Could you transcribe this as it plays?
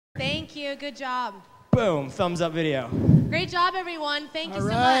Thank you. Good job. Boom. Thumbs up video. Great job, everyone. Thank you so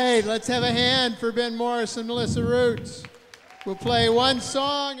much. All right, let's have a hand for Ben Morris and Melissa Roots. We'll play one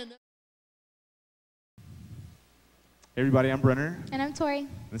song. And Hey everybody, I'm Brenner. And I'm Tori.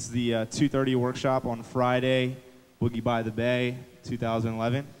 This is the 2:30 workshop on Friday, Boogie by the Bay,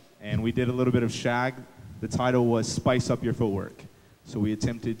 2011. And we did a little bit of shag. The title was Spice Up Your Footwork. So we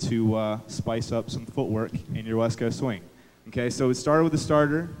attempted to spice up some footwork in your West Coast swing. Okay, so it started with the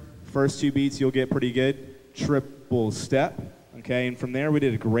starter. First 2 beats you'll get pretty good. Triple step. Okay, and from there we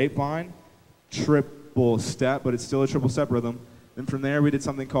did a grapevine. Triple step, but it's still a triple step rhythm. Then from there we did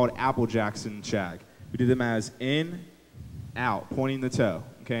something called Apple Jackson shag. We did them as in, out, pointing the toe,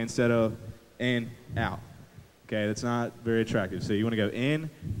 okay, instead of in, out. Okay, that's not very attractive. So you want to go in,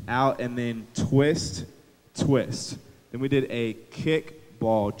 out, and then twist, twist. Then we did a kick,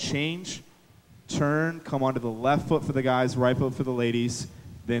 ball, change, turn, come onto the left foot for the guys, right foot for the ladies,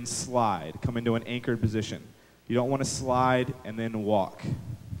 then slide, come into an anchored position. You don't want to slide and then walk.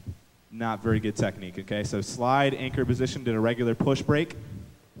 Not very good technique, okay? So slide, anchored position, did a regular push break,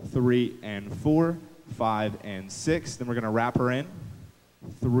 3 and 4. 5 and 6. Then we're going to wrap her in.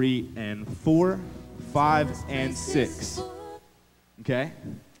 3 and 4, 5 and 6. Okay?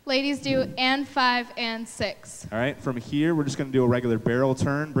 Ladies do and 5 and 6. All right. From here, we're just going to do a regular barrel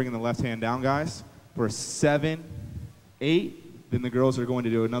turn, bringing the left hand down, guys, for 7, 8. Then the girls are going to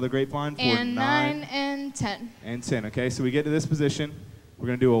do another grapevine for and 9 and 10. And 10. Okay? So we get to this position. We're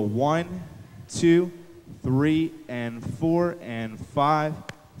going to do a 1, 2, 3 and 4 and 5,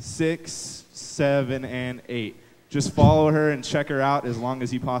 6, 7 and 8. Just follow her and check her out as long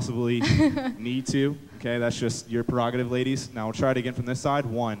as you possibly need to. Okay, that's just your prerogative, ladies. Now we'll try it again from this side.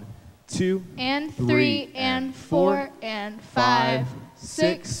 1, 2, and 3 and 4 and 5,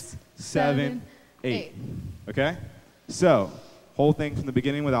 6, 7, 8. Okay? So, whole thing from the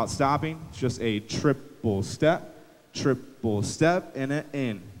beginning without stopping. It's just a triple step, and an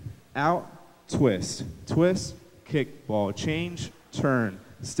in, out, twist, twist, kick, ball, change, turn,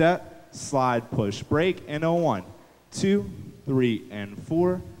 step, slide, push, break, and a 1, 2, 3 and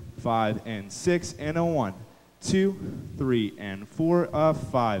 4, 5 and 6, and a 1, 2, 3 and 4, a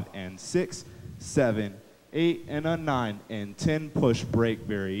 5 and 6, 7, 8, and a 9 and 10, push, break,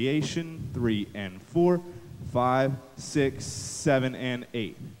 variation, 3 and 4, 5, 6, 7, and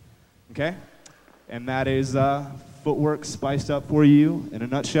 8. Okay? And that is footwork spiced up for you in a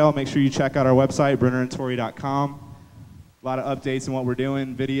nutshell. Make sure you check out our website, BrennarTori.com. A lot of updates on what we're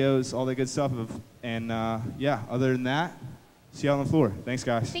doing, videos, all that good stuff. And yeah, other than that, see you on the floor. Thanks,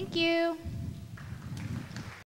 guys. Thank you.